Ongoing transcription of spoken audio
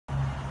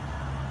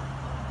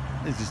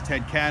This is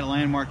Ted Cat,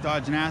 Landmark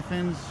Dodge in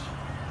Athens,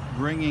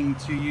 bringing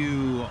to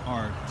you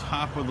our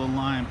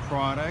top-of-the-line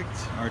product,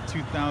 our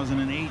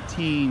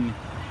 2018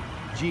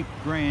 Jeep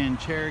Grand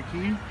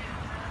Cherokee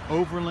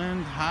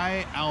Overland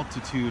High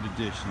Altitude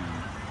Edition.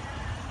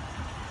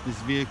 This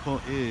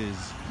vehicle is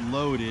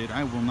loaded.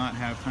 I will not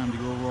have time to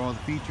go over all the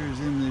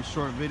features in this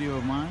short video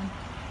of mine,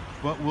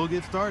 but we'll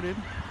get started.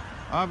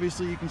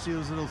 Obviously, you can see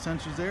those little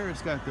sensors there.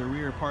 It's got the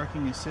rear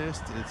parking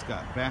assist. It's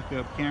got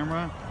backup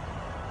camera,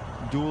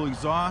 dual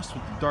exhaust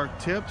with the dark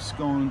tips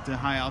going to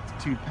high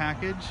altitude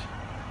package.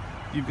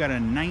 You've got a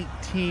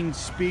 19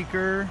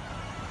 speaker,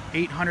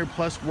 800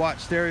 plus watt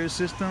stereo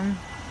system,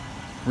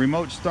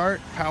 remote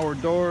start, power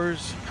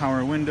doors,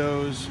 power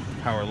windows,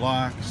 power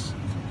locks,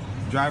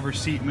 driver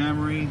seat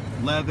memory,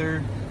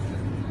 leather,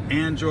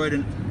 Android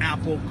and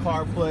Apple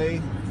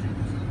CarPlay,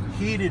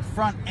 heated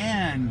front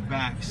and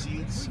back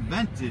seats,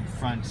 vented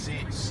front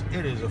seats.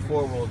 It is a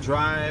four-wheel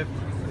drive,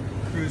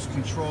 cruise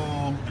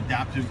control,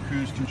 adaptive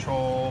cruise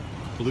control,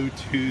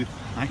 Bluetooth.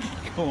 I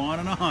can go on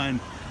and on,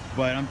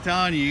 but I'm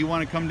telling you, you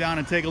want to come down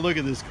and take a look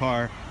at this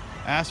car,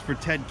 ask for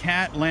Ted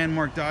Cat,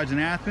 Landmark Dodge in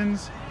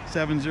Athens,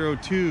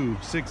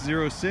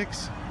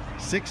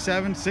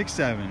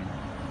 702-606-6767.